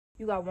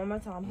You got one more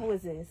time. Who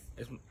is this?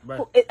 It's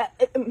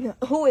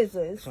Who is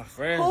this? It's my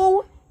friend.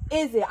 Who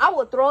is it? I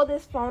will throw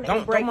this phone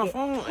and break my it.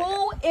 phone.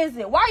 Who is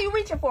it? Why are you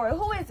reaching for it?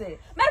 Who is it?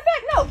 Matter of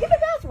fact, no. Give the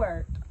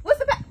password. What's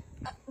the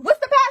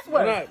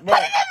password? Not,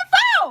 Put it in the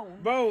phone.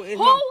 Bro, it's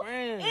Who my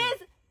friend.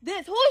 is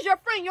this? Who is your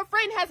friend? Your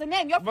friend has a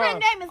name. Your friend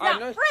name is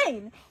not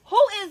friend. Who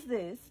is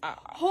this?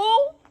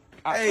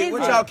 Hey,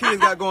 what y'all kids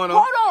got going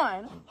on? Hold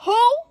on. Who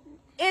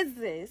is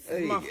this?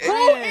 Hey, Who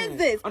is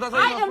this?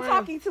 I am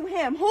talking to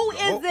him. Who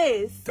is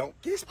this? Don't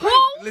get Who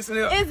listen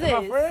here. is this?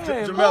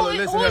 Jamela,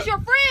 listen Who is your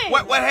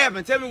friend? What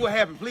happened? Tell me what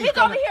happened, please. He's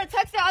over here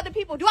texting other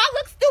people. Do I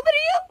look stupid to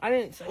you? I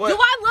didn't say Do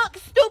I look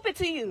stupid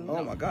to you?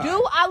 Oh my God.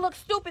 Do I look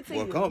stupid to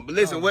you? Come,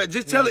 listen,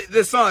 just tell it,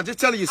 this son. Just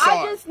tell her you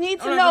sorry. I just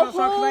need to know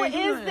who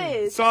is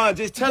this. Son,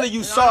 just tell her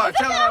you sorry.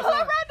 Tell her.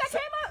 That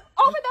came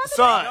up over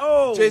the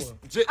other day?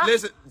 Son, just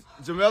listen.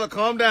 Jamela,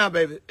 calm down,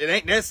 baby. It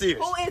ain't that serious.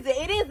 Who is it?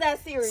 It is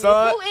that serious.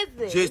 Son, who is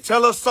this? just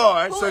tell her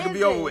sorry Who so it can is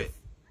be over this? with.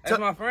 That's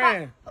my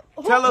friend.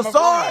 Tell her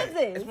sorry. Who is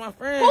this? It's my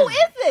friend. Who is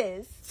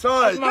this?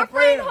 Son, Your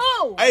friend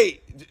who?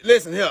 Hey,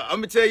 listen here. I'm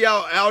gonna tell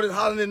y'all out this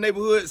hollering in the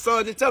neighborhood.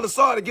 Son, just tell her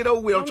sorry to get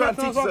over with. I'm trying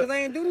to teach you something. I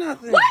ain't do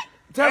nothing. What?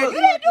 Tell her, You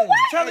didn't do what?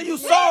 Tell her you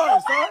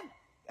sorry, son.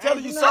 Tell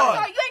her you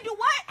sorry. You ain't do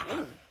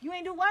what? You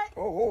ain't do what?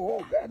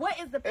 Oh, God. What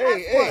is the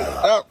password?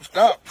 Hey,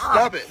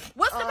 stop it.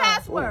 What's the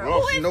password?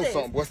 Oh, Who is know this?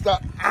 something, boy.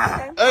 Stop.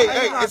 Okay.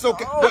 Hey, it's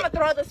okay. I'm gonna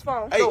throw this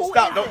phone. Hey, Who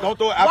stop. is it? Don't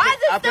throw it. Why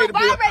is it I paid the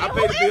bill. still I paid the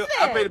vibrating? bill. Who is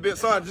I it? paid the bill.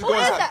 Son, just Who go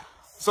is inside. that?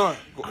 Son,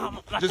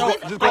 just go in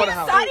the Are you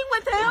house. siding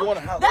with him? Go in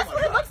the house. That's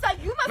what it looks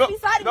like. You must be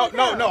siding with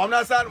him. No, I'm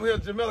not siding with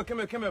him. Jamila, come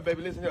here,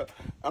 baby. Listen here.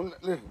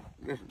 Listen.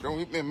 Don't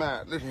eat me in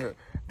mind. Listen here.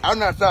 I'm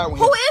not siding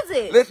with him. Who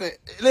is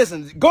it?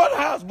 Listen. Go in the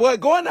house, boy.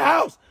 Go in the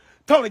house.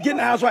 Tony, get in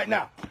the house right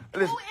now.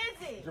 Listen. Who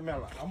is it?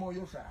 Jamila, I'm on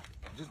your side.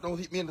 Just don't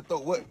hit me in the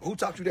throat. What? Who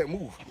taught you that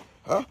move?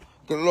 Huh?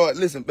 Good Lord,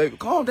 listen, baby.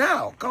 Calm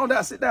down.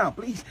 Sit down,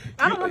 please.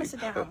 I don't want to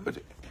sit down.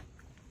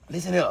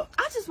 Listen here.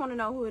 I just want to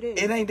know who it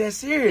is. It ain't that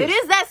serious. It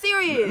is that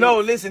serious. No,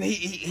 listen, he.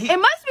 It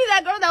must be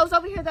that girl that was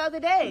over here the other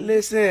day.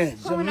 Listen,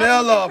 Coming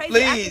Jamila, up,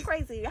 please. acting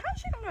crazy.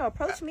 How's she gonna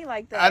approach me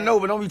like that? I know,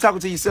 but don't be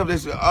talking to yourself.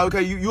 Listen,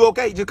 okay, you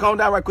okay? Just calm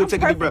down right quick.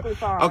 Take a deep breath.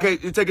 Fine. Okay,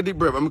 you take a deep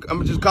breath. I'm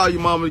gonna just call your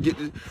mama to get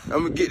this.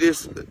 I'm gonna get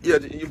this. Yeah,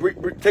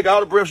 you take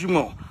all the breaths you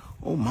want.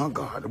 Oh my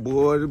God, the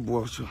boy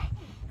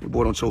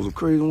done chose a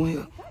crazy one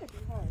here.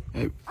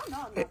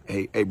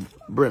 Hey,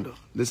 Brenda,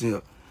 listen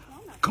here.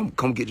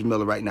 Come get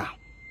Jamila right now.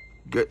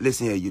 Girl,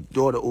 listen here, your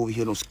daughter over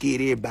here don't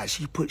scared everybody.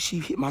 She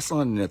hit my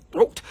son in the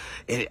throat,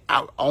 and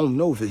I don't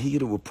know if he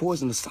hit her with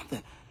poison or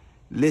something.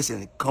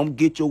 Listen, come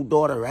get your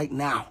daughter right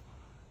now.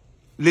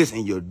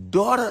 Listen, your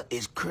daughter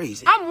is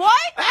crazy. I'm what?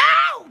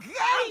 Ow! I'm crazy.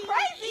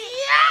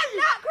 Yeah. I'm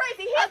not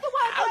crazy. He's the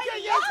one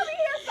crazy. Y'all be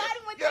here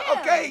siding with him.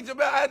 Okay,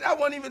 Jamila, I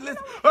won't even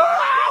listen.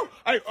 Oh!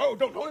 Hey,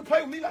 don't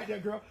play with me like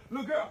that, girl.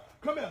 Look, girl,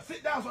 come here.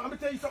 Sit down, son. I'm gonna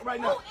tell you something right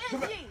now. Who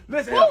is he?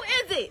 Listen Who here.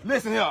 is it?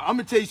 Listen here. I'm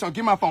gonna tell you something.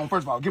 Give my phone,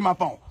 first of all. Give my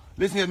phone.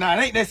 Listen here, now,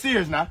 it ain't that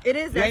serious now. It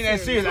is that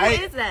ain't serious. that serious.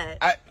 Who is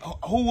that?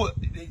 Who,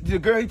 the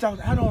girl he talking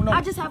to, I don't know.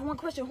 I just have one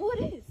question. Who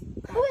it is?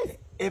 Who is it?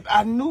 If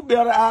I knew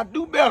better, I'd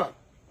do better.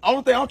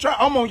 Only thing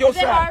I'm on your Is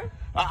it side. her?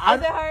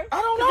 Is it her?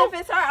 I don't know. Because if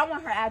it's her, I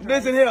want her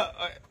address. Listen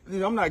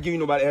here. I'm not giving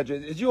nobody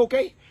address. Is you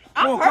okay?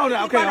 I'm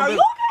perfectly fine. Are you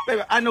okay?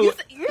 Baby, I know.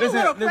 You're a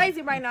little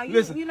crazy right now.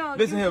 Listen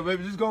here,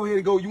 baby. Just go ahead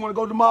and go. You want to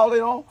go to the mall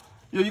later on?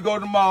 Yeah, you go to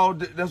the mall.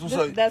 That's what's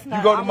up. That's not.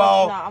 You go to the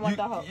mall. I want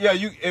the hoe.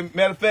 Yeah, and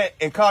matter of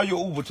fact, and call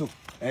your Uber too.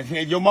 And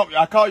your mom,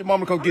 I call your mom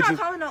to come get you. I'm not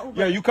calling no Uber.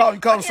 Yeah, you call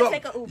something.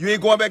 Take a Uber. You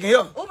ain't going back in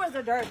here. Ubers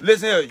are dirty.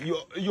 Listen here,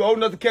 you old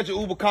enough to catch an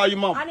Uber? Call your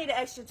mom. I need an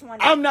extra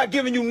 20. I'm not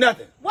giving you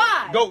nothing.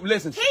 Why? Go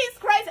listen. He's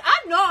crazy.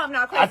 I know I'm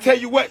not crazy. I tell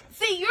you what.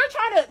 See, you're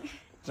trying to.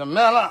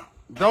 Jamila,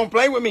 don't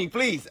play with me,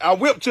 please. I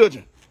whip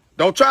children.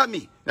 Don't try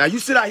me. Now you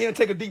sit out here and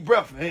take a deep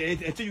breath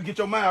until you get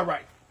your mind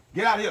right.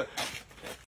 Get out of here.